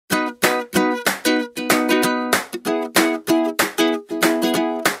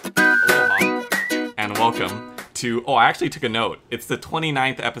welcome to, I actually took a note. It's the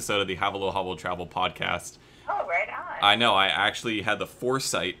 29th episode of the Have a Little Hubble Travel podcast. Oh, right on. I know, I actually had the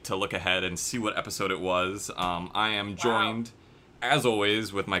foresight to look ahead and see what episode it was. I am joined, as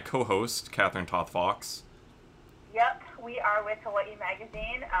always, with my co-host, Catherine Toth Fox. Yep, we are with Hawaii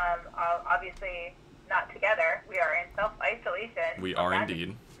Magazine. Obviously not together. We are in self-isolation. We are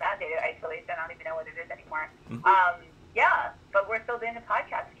indeed. Mandated isolation. I don't even know what it is anymore. Yeah, but we're still doing the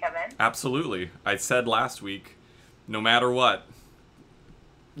podcast, Kevin. Absolutely. I said last week, no matter what,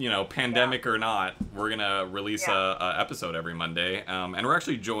 pandemic or not, we're going to release a episode every Monday. And we're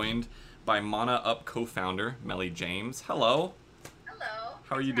actually joined by Mana Up co-founder, Melly James. Hello. Hello.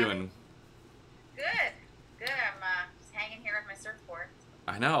 How are you doing? Good. I'm just hanging here with my surfboard.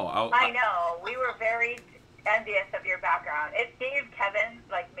 I know. I know. We were very envious of your background. It gave Kevin,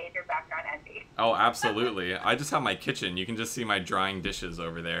 major background envy. Oh, absolutely. I just have my kitchen. You can just see my drying dishes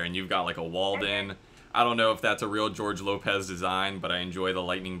over there, and you've got, a walled-in... I don't know if that's a real George Lopez design, but I enjoy the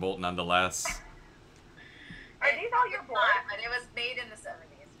lightning bolt nonetheless. Are these all your boards? But it was made in the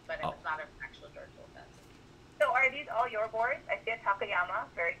 70s, but it was not an actual George Lopez. So are these all your boards? I see a Takayama.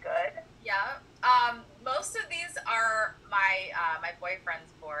 Very good. Yeah. Most of these are my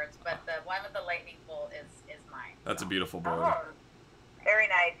boyfriend's boards, but the one with the lightning bolt is mine. That's a beautiful board. Oh, very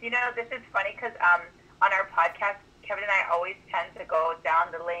nice. This is funny because on our podcast, Kevin and I always tend to go down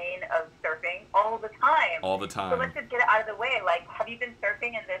the lane of surfing all the time. All the time. So let's just get it out of the way. Have you been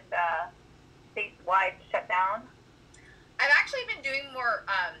surfing in this statewide shutdown? I've actually been doing more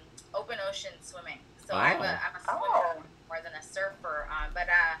open ocean swimming. So I'm a swimmer more than a surfer.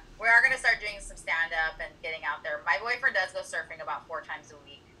 But we are going to start doing some stand-up and getting out there. My boyfriend does go surfing about 4 times a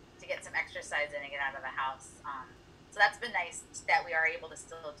week to get some exercise in and get out of the house. So that's been nice that we are able to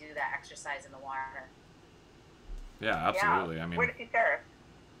still do that exercise in the water. Yeah, absolutely. Yeah. I mean, where does he surf?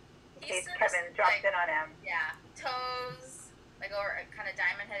 In case Kevin drops in on him. Yeah, Toes, over kind of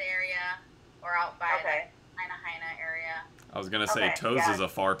Diamond Head area, or out by the Haina area. I was gonna say Toes is a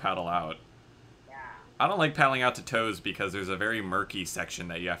far paddle out. Yeah. I don't like paddling out to Toes because there's a very murky section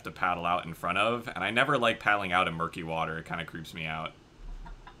that you have to paddle out in front of, and I never like paddling out in murky water. It kind of creeps me out.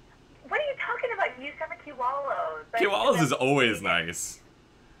 What are you talking about? You surf at Kewalos. Kewalos is always nice.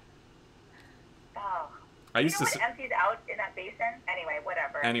 Oh. I used to. What empties out in that basin?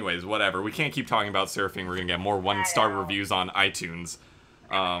 Anyways, whatever. We can't keep talking about surfing. We're gonna get more 1-star reviews on iTunes.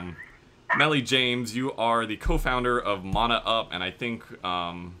 Melly James, you are the co-founder of Mana Up, and I think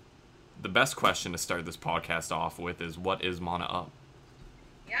the best question to start this podcast off with is, what is Mana Up?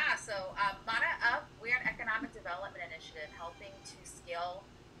 Yeah, so Mana Up, we're an economic development initiative helping to scale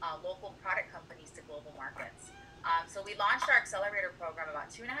local product companies to global markets. So we launched our accelerator program about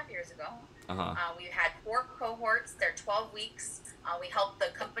 2.5 years ago. We had 4 cohorts. They're 12 weeks. We help the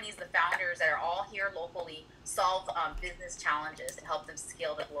companies, the founders that are all here locally solve business challenges to help them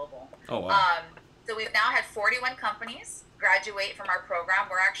scale to global. Oh, wow. So we've now had 41 companies graduate from our program.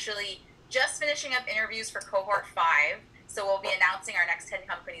 We're actually just finishing up interviews for cohort 5. So we'll be announcing our next 10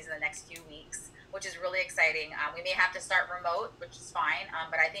 companies in the next few weeks, which is really exciting. We may have to start remote, which is fine,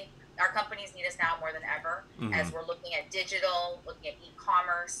 but I think our companies need us now more than ever as we're looking at digital, looking at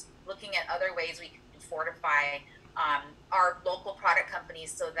e-commerce, looking at other ways we can fortify our local product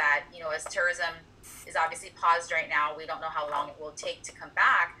companies so that, as tourism is obviously paused right now, we don't know how long it will take to come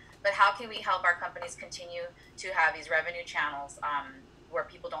back, but how can we help our companies continue to have these revenue channels where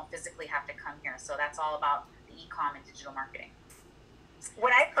people don't physically have to come here? So that's all about the e-com and digital marketing.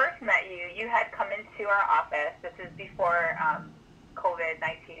 When I first met you, you had come into our office. This is before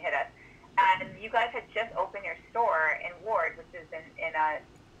COVID-19 hit us. And you guys had just opened your store in Ward, which is in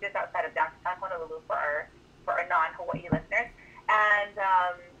just outside of downtown Honolulu for our non-Hawaii listeners. And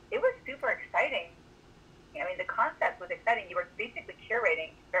it was super exciting. I mean, the concept was exciting. You were basically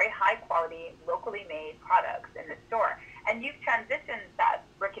curating very high-quality, locally made products in the store. And you've transitioned that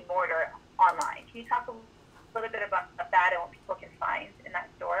brick and mortar online. Can you talk a little bit about that and what people can find in that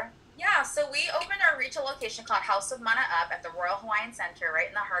store? Yeah, so we opened our retail location called House of Mana Up at the Royal Hawaiian Center right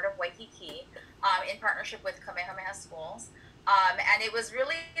in the heart of Waikiki in partnership with Kamehameha Schools. And it was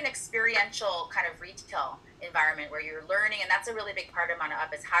really an experiential kind of retail environment where you're learning, and that's a really big part of Mana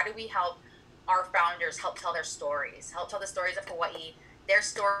Up, is how do we help our founders help tell their stories, help tell the stories of Hawaii, their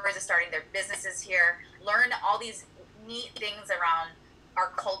stories of starting their businesses here, learn all these neat things around our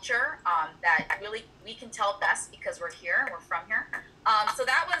culture that really we can tell best because we're here, we're from here. So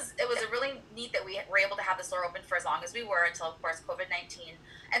it was a really neat that we were able to have the store open for as long as we were until, of course, COVID-19.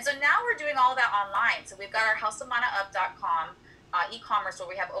 And so now we're doing all that online. So we've got our houseofmanaup.com e-commerce where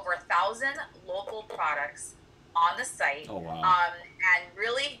we have over 1,000 local products on the site. Oh, wow. And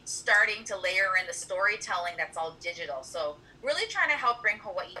really starting to layer in the storytelling that's all digital. So really trying to help bring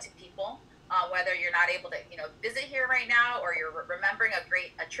Hawaii to people, whether you're not able to, visit here right now, or you're remembering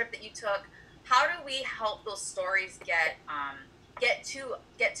a trip that you took. How do we help those stories get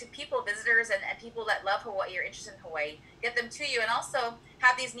to people, visitors, and people that love Hawaii or interested in Hawaii, get them to you, and also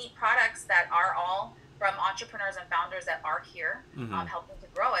have these neat products that are all from entrepreneurs and founders that are here, helping to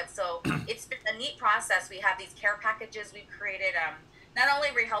grow it. So it's been a neat process. We have these care packages we've created. Not only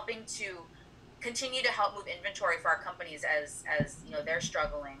are we helping to continue to help move inventory for our companies as they're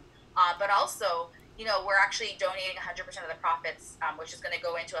struggling, but also we're actually donating 100% of the profits, which is going to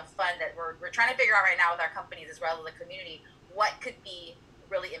go into a fund that we're trying to figure out right now with our companies as well as the community what could be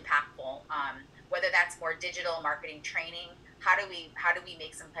really impactful. Whether that's more digital marketing training, how do we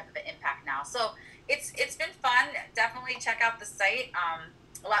make some type of an impact now? So it's been fun. Definitely check out the site.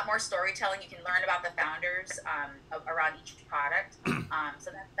 A lot more storytelling. You can learn about the founders around each product.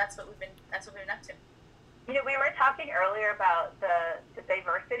 So that's what we've been up to. We were talking earlier about the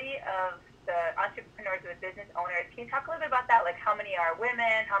diversity of the entrepreneurs or the business owners. Can you talk a little bit about that? Like, how many are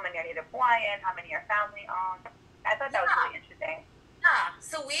women? How many are Native Hawaiian? How many are family owned? I thought that was really interesting. Yeah.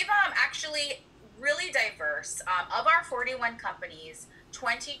 So we've actually really diverse. Of our 41 companies,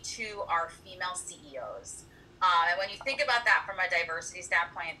 22 are female CEOs. And when you think about that from a diversity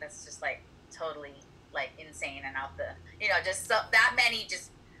standpoint, that's just like totally like insane and out the, just so, that many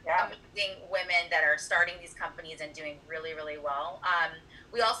just amazing women that are starting these companies and doing really, really well.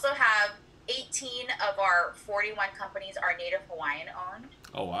 We also have 18 of our 41 companies are Native Hawaiian owned.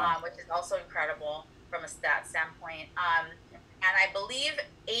 Oh, wow. Which is also incredible from a stat standpoint. And I believe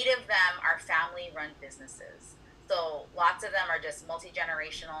 8 of them are family-run businesses. So lots of them are just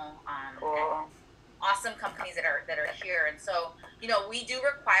multi-generational, cool. awesome companies that are here. And so, we do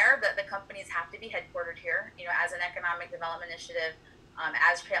require that the companies have to be headquartered here, as an economic development initiative,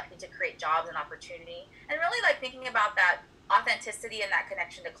 to create jobs and opportunity. And really like thinking about that authenticity and that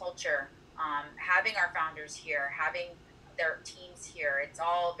connection to culture, having our founders here, having their teams here. It's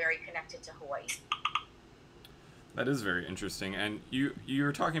all very connected to Hawaii. That is very interesting. And you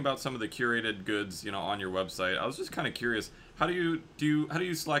were talking about some of the curated goods, on your website. I was just kind of curious, how do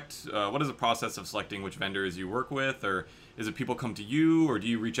you select, what is the process of selecting which vendors you work with, or is it people come to you, or do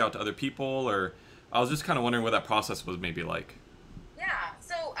you reach out to other people, or I was just kind of wondering what that process was maybe like. Yeah,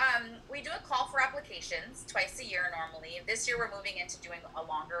 so we do a call for applications twice a year normally. This year we're moving into doing a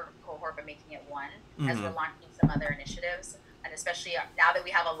longer cohort but making it one, as we're launching some other initiatives. And especially now that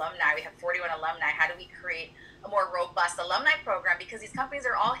we have alumni, we have 41 alumni, how do we create a more robust alumni program? Because these companies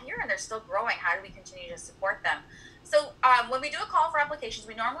are all here and they're still growing. How do we continue to support them? So when we do a call for applications,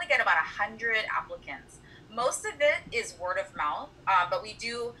 we normally get about 100 applicants. Most of it is word of mouth, but we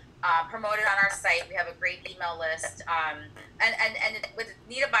do promote it on our site. We have a great email list. And what's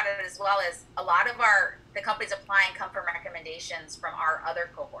neat about it as well is a lot of the companies applying come from recommendations from our other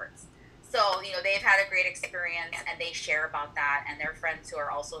cohorts. So, they've had a great experience and they share about that, and their friends who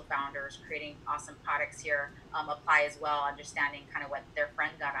are also founders creating awesome products here apply as well, understanding kind of what their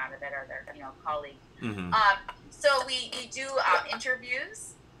friend got out of it or their, colleague. So we do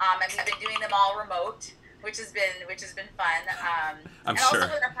interviews, and we've been doing them all remote, which has been fun. I'm and sure.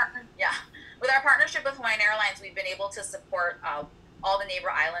 Also with our partnership with Hawaiian Airlines, we've been able to support all the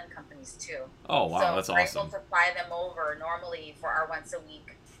neighbor island companies too. Oh, wow, so that's we're awesome. able to fly them over normally for our once a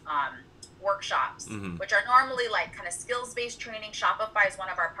week workshops, which are normally like kind of skills-based training. Shopify is one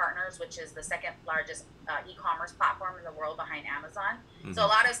of our partners, which is the second largest e-commerce platform in the world behind Amazon. So a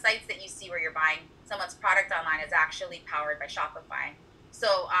lot of sites that you see where you're buying someone's product online is actually powered by Shopify.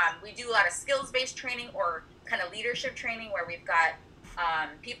 So we do a lot of skills-based training or kind of leadership training where we've got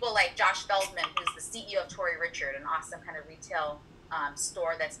people like Josh Feldman, who's the CEO of Tory Richard, an awesome kind of retail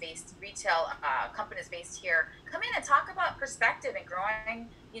store company is based here, come in and talk about perspective and growing,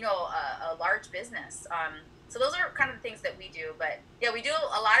 a large business. So those are kind of the things that we do. But yeah, we do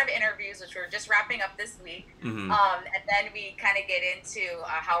a lot of interviews, which we're just wrapping up this week. And then we kind of get into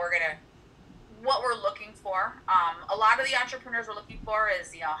what we're looking for. A lot of the entrepreneurs we're looking for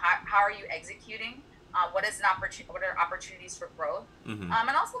is, how are you executing? What are opportunities for growth? And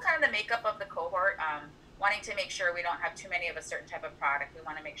also kind of the makeup of the cohort. Wanting to make sure we don't have too many of a certain type of product. We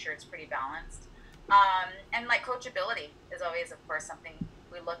want to make sure it's pretty balanced. And like coachability is always, of course, something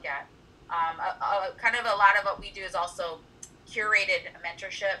we look at. Kind of a lot of what we do is also curated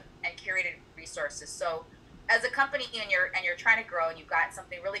mentorship and curated resources. So as a company and you're trying to grow and you've got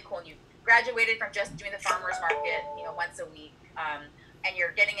something really cool and you graduated from just doing the farmer's market, once a week, and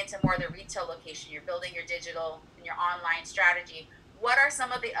you're getting into more of the retail location, you're building your digital and your online strategy, what are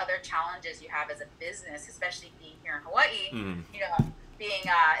some of the other challenges you have as a business, especially being here in Hawaii, you know, being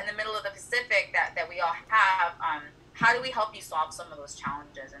in the middle of the Pacific that we all have. How do we help you solve some of those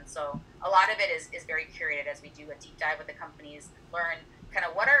challenges? And so a lot of it is very curated as we do a deep dive with the companies, learn kind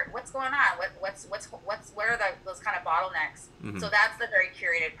of what's going on, what are those kind of bottlenecks. So that's the very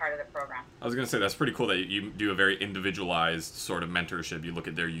curated part of the program. I was going to say, that's pretty cool that you do a very individualized sort of mentorship. You look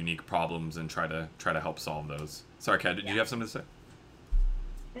at their unique problems and try to help solve those. Sorry, Kat, did you have something to say?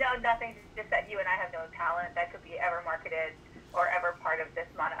 No, nothing. Just that you and I have no talent that could be ever marketed or ever part of this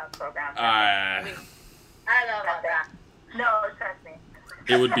Mana Up program. I love that. No, trust me.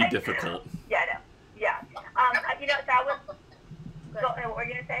 It would be difficult. Yeah, no. Yeah. You know, that was... what were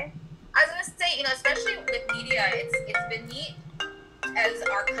you going to say? I was going to say, you know, especially with media, it's been neat as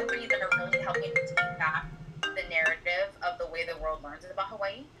our companies that are really helping to take back the narrative of the way the world learns about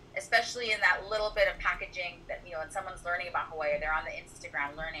Hawaii, especially in that little bit of packaging that, you know, when someone's learning about Hawaii, they're on the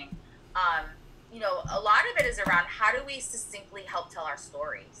Instagram learning. You know, a lot of it is around how do we succinctly help tell our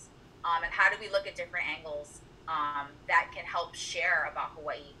stories, and how do we look at different angles that can help share about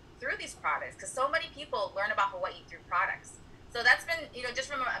Hawaii through these products, because so many people learn about Hawaii through products. So that's been, you know, just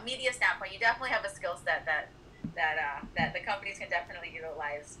from a media standpoint, you definitely have a skill set that the companies can definitely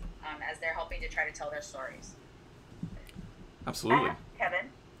utilize as they're helping to try to tell their stories. Absolutely. Kevin?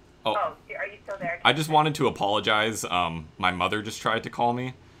 Oh, are you still there? I just wanted to apologize. My mother just tried to call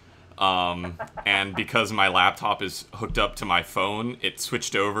me. And because my laptop is hooked up to my phone, it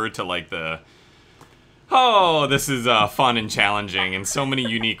switched over to like this is fun and challenging in so many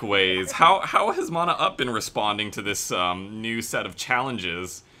unique ways. How has Mana Up been responding to this new set of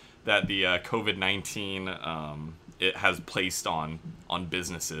challenges that the COVID-19 it has placed on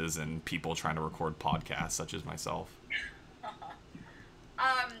businesses and people trying to record podcasts such as myself?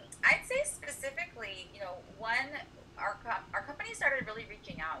 I'd say specifically, you know, our company started really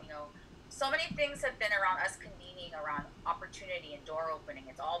reaching out. You know, so many things have been around us convening around opportunity and door opening.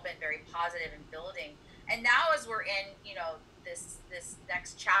 It's all been very positive and building. And now as we're in, you know, this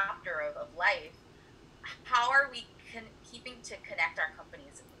next chapter of life, how are we keeping to connect our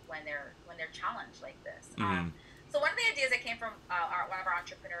companies when they're challenged like this? So one of the ideas that came from one of our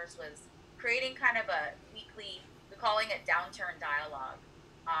entrepreneurs was creating kind of a weekly, we're calling it Downturn Dialogue.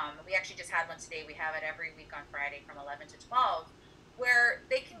 We actually just had one today. We have it every week on Friday from 11 to 12, where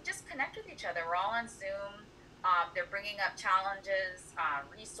they can just connect with each other. We're all on Zoom. They're bringing up challenges,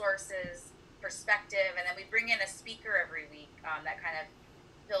 resources, perspective, and then we bring in a speaker every week that kind of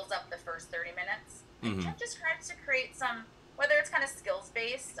fills up the first 30 minutes. And just tries to create some, whether it's kind of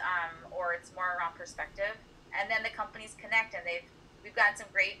skills-based or it's more around perspective. And then the companies connect, and we've gotten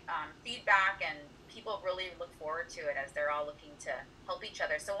some great feedback, and people really look forward to it as they're all looking to help each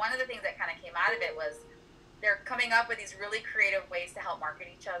other. So one of the things that kind of came out of it was they're coming up with these really creative ways to help market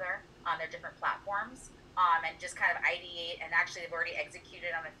each other on their different platforms, and just kind of ideate, and actually they've already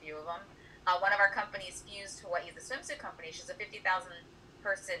executed on a few of them. One of our companies, Fused Hawaii, the swimsuit company, she's a 50,000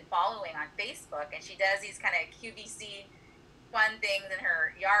 person following on Facebook, and she does these kind of QVC fun things in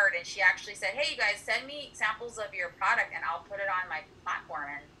her yard, and she actually said, hey, you guys, send me samples of your product and I'll put it on my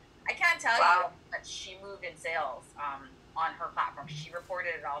platform. And I can't tell you that she moved in sales on her platform. She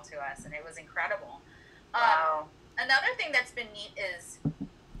reported it all to us, and it was incredible. Another thing that's been neat is,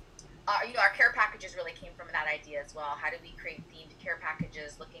 you know, our care packages really came from that idea as well. How do we create themed care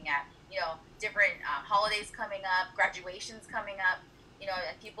packages, looking at, you know, different holidays coming up, graduations coming up, you know,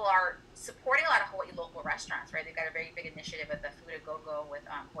 and people are supporting a lot of Hawaii local restaurants, right? They've got a very big initiative with the Food A Go-Go with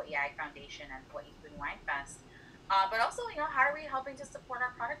Hawaii Ag Foundation and Hawaii Food and Wine Fest. But also, you know, how are we helping to support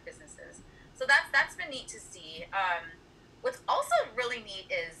our product businesses? So that's been neat to see. What's also really neat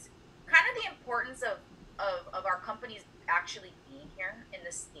is kind of the importance of our companies actually being here in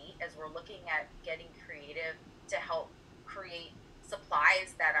the state as we're looking at getting creative to help create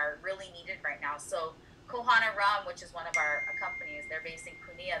supplies that are really needed right now. So Kohana Rum, which is one of our companies, they're based in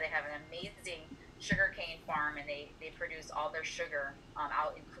Kunia. They have an amazing sugarcane farm, and they produce all their sugar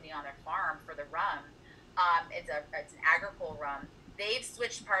out in Kunia on their farm for the rum. It's an agricole rum. They've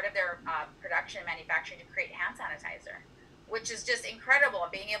switched part of their production and manufacturing to create hand sanitizer, which is just incredible.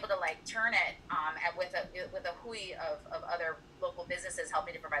 Being able to like turn it with a hui of other local businesses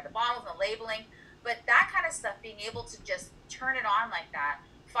helping to provide the bottles and the labeling, but that kind of stuff, being able to just turn it on like that.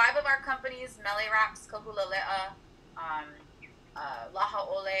 5 of our companies, Mele Wraps, Kahulalea, Laha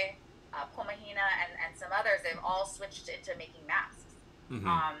Ole, Pomahina, and some others, they've all switched into making masks.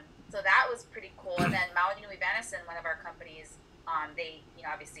 So that was pretty cool. And then Maui Nui Venison, one of our companies, they, you know,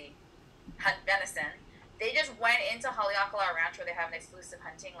 obviously hunt venison. They just went into Haleakala Ranch, where they have an exclusive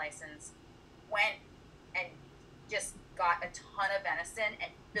hunting license, went and just got a ton of venison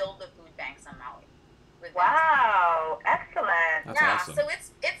and filled the food banks on Maui with venison. Wow, excellent. That's Yeah, awesome. so it's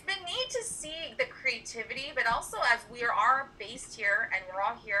been neat to see the creativity, but also as we are based here and we're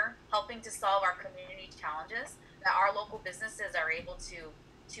all here helping to solve our community challenges, that our local businesses are able to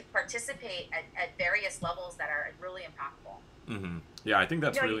participate at various levels that are really impactful. Mm-hmm. Yeah, I think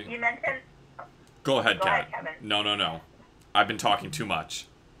that's You know, really. you mentioned. Go ahead, Go ahead, Kevin. Kevin. No. I've been talking too much.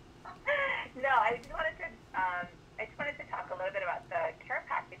 No, I just wanted to talk a little bit about the care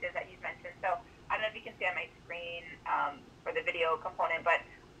packages that you mentioned. So I don't know if you can see on my screen for the video component, but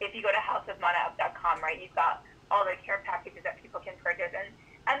if you go to houseofmanaup.com, right, you've got all the care packages that people can purchase,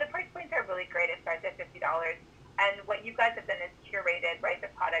 and the price points are really great. It starts at $50, and what you guys have done is curated, right,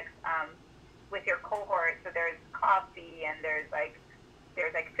 the products with your cohort. So there's coffee, and there's like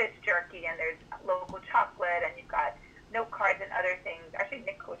fish jerky, and there's local chocolate, and you've got note cards and other things. Actually,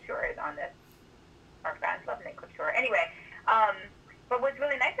 Nick Couture is on this. Our fans love Nick Couture. Anyway, but what's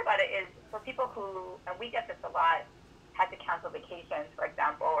really nice about it is for people who, and we get this a lot, had to cancel vacations, for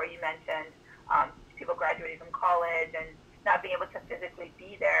example, or you mentioned people graduating from college and not being able to physically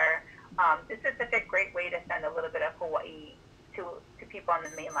be there. This is such a great way to send a little bit of Hawaii to people on the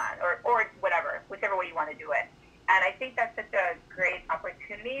mainland, or whatever, whichever way you want to do it. And I think that's such a great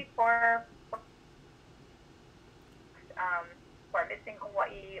opportunity for who are missing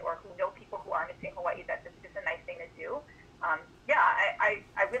Hawaii, or who know people who are missing Hawaii. That's just a nice thing to do. Yeah, I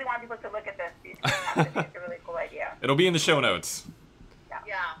really want people to look at this. It's a really cool idea. It'll be in the show notes.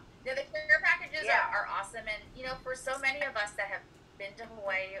 Yeah. The care packages Yeah. are awesome. And, for so many of us that have been to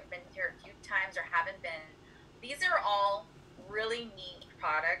Hawaii, have been here a few times or haven't been, these are all really neat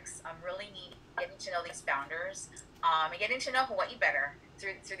products. Really neat getting to know these founders and getting to know Hawaii better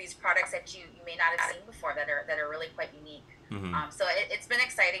through these products that you may not have seen before that are really quite unique. Mm-hmm. So it's been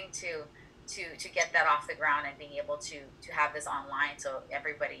exciting to get that off the ground and being able to have this online so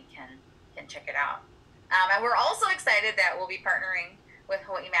everybody can check it out. And we're also excited that we'll be partnering with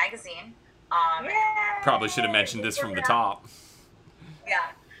Hawaii Magazine. Probably should have mentioned this from the top.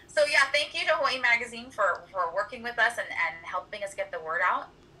 Yeah. So thank you to Hawaii Magazine for working with us and helping us get the word out.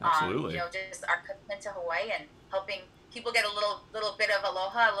 Absolutely. Just our commitment to Hawaii and helping people get a little bit of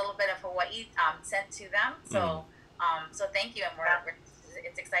aloha, a little bit of Hawaii sent to them. So so thank you, and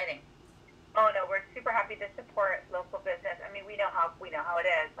it's exciting. Oh no, we're super happy to support local business. I mean, we know how it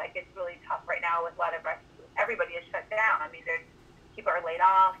is. Like, it's really tough right now with a lot of everybody is shut down. I mean, people are laid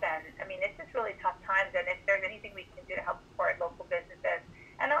off, and I mean, it's just really tough times. And if there's anything we can do to help support local businesses,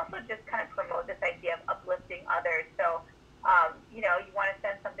 and also just kind of promote this idea of uplifting others. So, you want to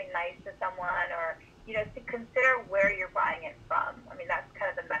send something nice to someone, or to consider where you're buying it from. I mean, that's kind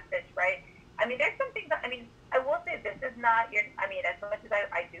of the message, right? I mean, there's some things that, I will say this is not as much as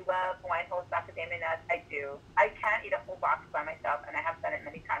I do love Hawaiian Toast macadamia nuts, I can't eat a whole box by myself, and I have done it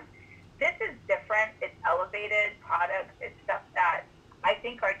many times. This is different. It's elevated products. It's stuff that I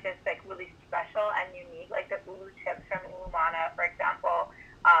think are just like really special and unique, like the ulu chips from Ulumana, for example.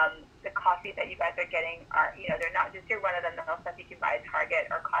 The coffee that you guys are getting are, they're not just your run-of-the-mill stuff you can buy at Target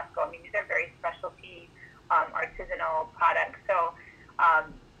or Costco. I mean, these are very specialty, artisanal products. So,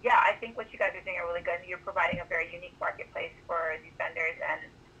 I think what you guys are doing are really good. You're providing a very unique marketplace for these vendors, and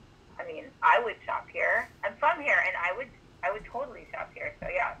I mean, I would shop here. I'm from here, and I would totally shop here. So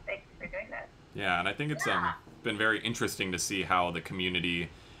thanks for doing this. Yeah, and I think it's been very interesting to see how the community,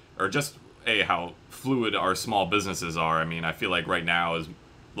 or just how fluid our small businesses are. I mean, I feel like right now is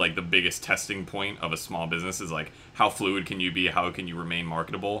like the biggest testing point of a small business is like, how fluid can you be? How can you remain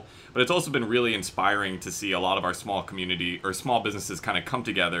marketable? But it's also been really inspiring to see a lot of our small community or small businesses kind of come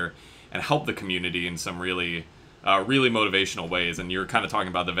together and help the community in some really motivational ways. And you're kind of talking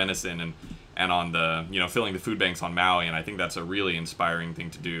about the venison and on the, filling the food banks on Maui. And I think that's a really inspiring thing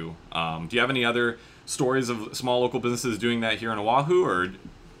to do. Do you have any other stories of small local businesses doing that here in Oahu, or?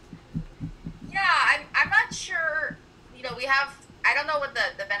 Yeah, I'm not sure. We have, I don't know what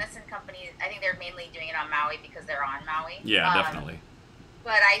the venison company, I think they're mainly doing it on Maui because they're on Maui. Yeah, definitely.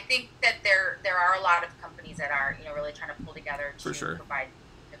 But I think that there are a lot of companies that are, really trying to pull together to provide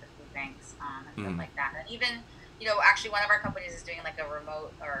the food banks and stuff like that. And even, actually one of our companies is doing like a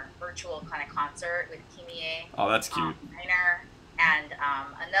remote or virtual kind of concert with Kimie. Oh, that's cute. And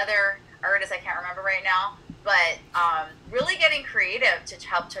another artist I can't remember right now. But really getting creative to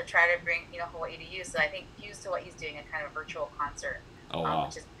help to try to bring Hawaii to you. So I think Fuse Hawaii is doing a kind of virtual concert,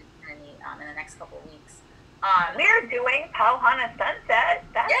 which is kind of neat in the next couple of weeks. We're doing Pauhana Sunset.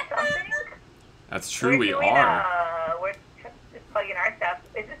 That's something. That's true. We are. We're just plugging our stuff.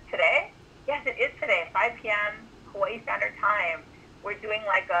 Is this today? Yes, it is today. 5 p.m. Hawaii Standard Time. We're doing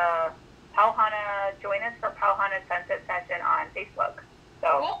like a Pauhana, join us for Pauhana Sunset Session on Facebook. So,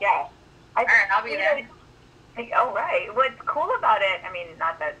 Cool. yeah. All right, I'll be there. Oh, right. What's cool about it, I mean,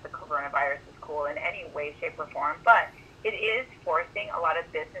 not that the coronavirus is cool in any way, shape, or form, but it is forcing a lot of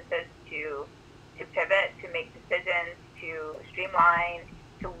businesses to pivot, to make decisions, to streamline,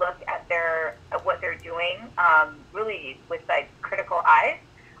 to look at what they're doing, really with like critical eyes.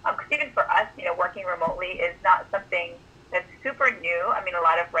 Because even for us, working remotely is not something that's super new. I mean, a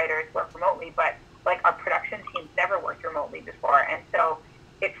lot of writers work remotely, but like our production teams never worked remotely before, and so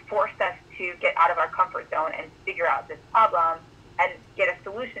it forced us to get out of our comfort zone and figure out this problem and get a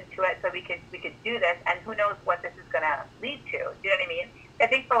solution to it so we could do this. And who knows what this is going to lead to? Do you know what I mean? I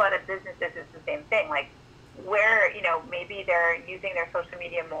think for a lot of businesses, it's the same thing. Like where, maybe they're using their social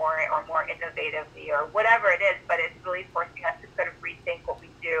media more or more innovatively or whatever it is, but it's really forcing us to sort of rethink what we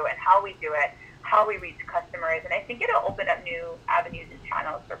do and how we do it, how we reach customers. And I think it'll open up new avenues and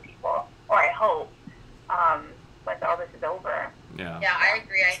channels for people, or I hope, once all this is over. Yeah. Yeah, I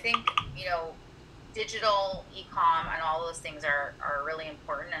agree. I think, digital, e-com, and all those things are really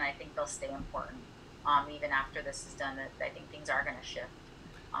important, and I think they'll stay important even after this is done. I think things are going to shift.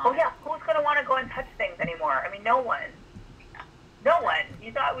 Oh, yeah. Who's going to want to go and touch things anymore? I mean, no one. Yeah. No one.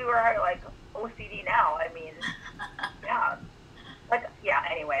 You thought we were like OCD now. I mean, yeah. But, yeah,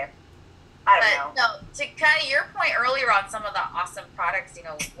 anyway. I don't know. No, to kind of your point earlier on some of the awesome products,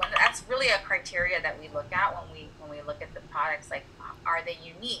 that's really a criteria that we look at when we look at the products. Like, are they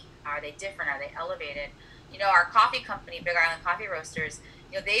unique? Are they different? Are they elevated? Our coffee company, Big Island Coffee Roasters,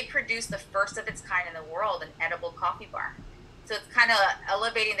 they produce the first of its kind in the world, an edible coffee bar. So it's kind of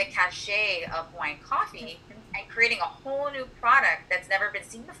elevating the cachet of Hawaiian coffee and creating a whole new product that's never been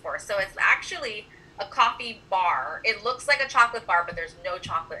seen before. So it's actually a coffee bar. It looks like a chocolate bar, but there's no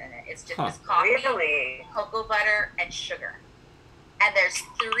chocolate in it. It's just this coffee, really? cocoa butter, and sugar. And there's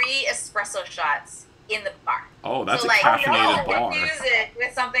 3 espresso shots in the bar. Oh, that's so, a caffeinated bar. bar. Use it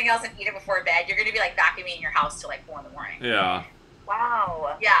with something else and eat it before bed. You're going to be like vacuuming your house till like 4 in the morning. Yeah.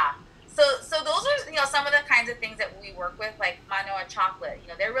 Wow. Yeah. So those are some of the kinds of things that we work with, like Manoa Chocolate.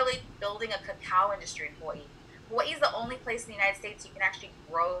 They're really building a cacao industry in Hawaii. Hawaii is the only place in the United States you can actually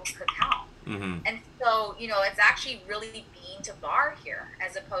grow cacao. Mm-hmm. And so, it's actually really bean to bar here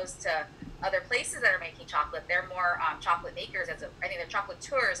as opposed to other places that are making chocolate. They're more chocolate makers, I think they're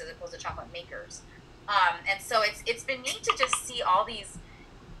chocolateurs as opposed to chocolate makers. And so it's been neat to just see all these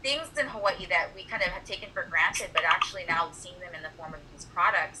things in Hawaii that we kind of have taken for granted, but actually now seeing them in the form of these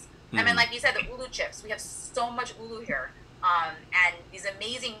products. Mm-hmm. I mean, like you said, the ulu chips, we have so much ulu here, and these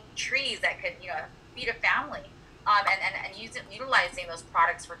amazing trees that could, feed a family. And utilizing those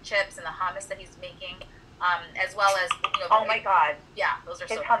products for chips and the hummus that he's making, as well as oh my God, yeah, those are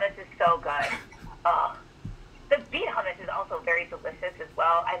his so hummus is so good. The beet hummus is also very delicious as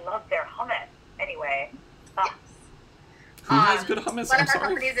well. I love their hummus. Anyway, yes. Who has good hummus? One I'm of our sorry.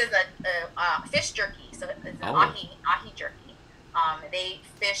 companies is a fish jerky, so it's an ahi jerky. They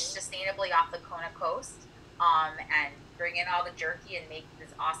fish sustainably off the Kona coast, and bring in all the jerky and make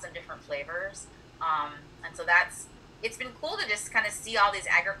these awesome different flavors. And so it's been cool to just kind of see all these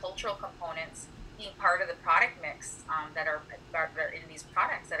agricultural components being part of the product mix that are in these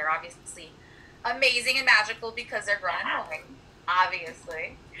products that are obviously amazing and magical because they're grown in Hawaii,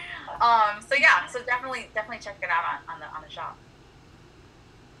 obviously. So definitely check it out on the shop.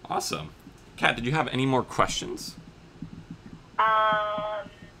 Awesome. Kat, did you have any more questions?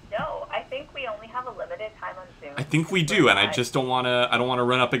 No, I think we only have a limited time on Zoom. I think we do, and I just don't want to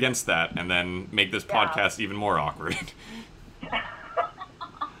run up against that and then make this podcast even more awkward.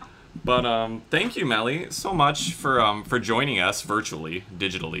 But thank you, Melly, so much for joining us virtually,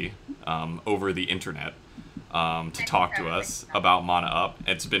 digitally, over the internet, to talk to us about Mana Up.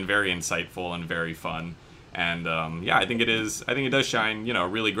 It's been very insightful and very fun. And I think it does shine, a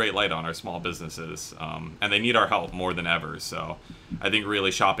really great light on our small businesses, and they need our help more than ever. So I think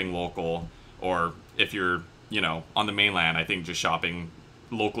really shopping local, or if you're, on the mainland, I think just shopping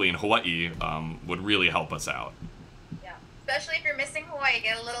locally in Hawaii would really help us out. Yeah, especially if you're missing Hawaii,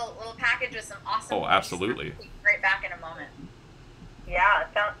 get a little package with some awesome. Oh, absolutely. We'll be right back in a moment. Yeah,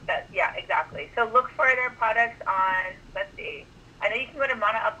 exactly. So look for their products on, let's see. I know you can go to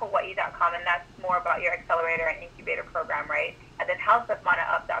manauphawaii.com, and that's more about your accelerator and incubator program, right? And then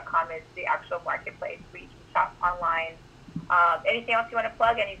houseofmanaup.com is the actual marketplace where you can shop online. Anything else you want to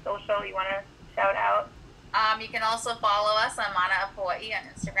plug? Any social you want to shout out? You can also follow us on Mana Up Hawaii on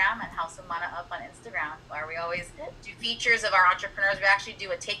Instagram and House of Mana Up on Instagram, where we always do features of our entrepreneurs. We actually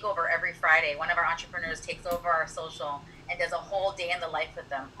do a takeover every Friday. One of our entrepreneurs takes over our social and does a whole day in the life with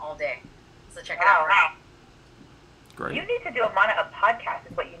them all day. So check it out. Wow. great. You need to do a Mana Up podcast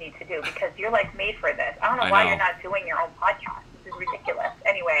is what you need to do because you're like made for this. I don't know I why know. you're not doing your own podcast. This is ridiculous.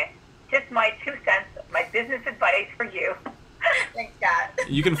 Anyway, just my 2 cents, my business advice for you. Thanks, Kat.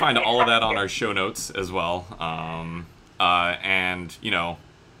 You can find all of that on our show notes as well. And, you know,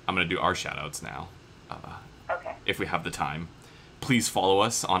 I'm going to do our shout-outs now, Okay. if we have the time. Please follow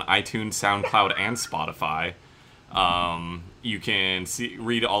us on iTunes, SoundCloud, and Spotify. You can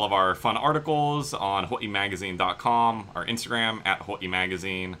read all of our fun articles on HawaiiMagazine.com, our Instagram,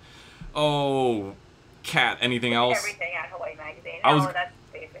 @HawaiiMagazine. Oh, Kat, anything else? Everything at Hawaii Magazine. That's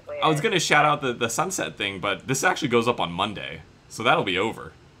basically I was it. going to shout out the sunset thing, but this actually goes up on Monday, so that'll be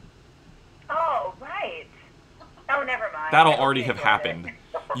over. Oh, right. Oh, never mind. That'll I don't already think have we'll happened. do it.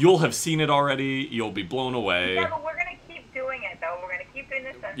 You'll have seen it already. You'll be blown away. Yeah, but we're going to keep doing it, though. We're going to keep doing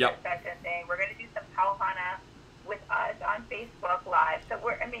the sunset Yep. session thing. We're going to do some Pauhana with us on Facebook Live. So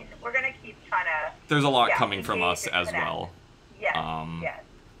we're going to keep trying to... There's a lot Yeah, coming from engage us and as connect. well. Yes, Um, yes.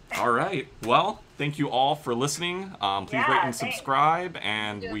 All right. Well, thank you all for listening. Please Yeah, rate and thanks. subscribe.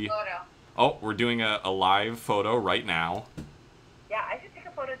 And Do a we... photo. Oh, we're doing a live photo right now. Yeah, I should take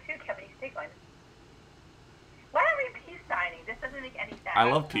a photo too, Kevin. You should take one. Why are we peace signing? This doesn't make any sense. I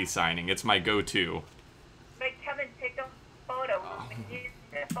love peace signing. It's my go-to. But Kevin, take a photo. We need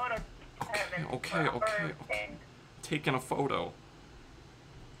a photo. Kevin, okay, for our okay. thing. Taking a photo.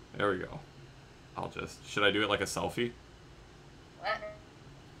 There we go. Should I do it like a selfie? What?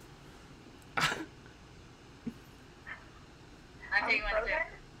 I'm taking one too. Frozen?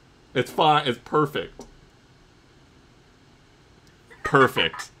 It's fine. It's perfect.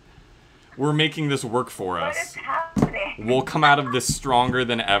 Perfect. We're making this work for What is us. happening? We'll come out of this stronger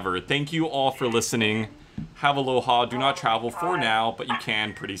than ever. Thank you all for listening. Have aloha. Do not travel for now, but you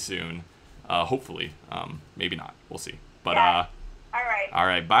can pretty soon. Hopefully. Maybe not. We'll see. But, Yeah. All right. all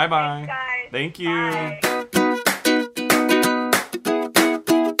right. Bye-bye. Thanks, guys. Thank you. Bye.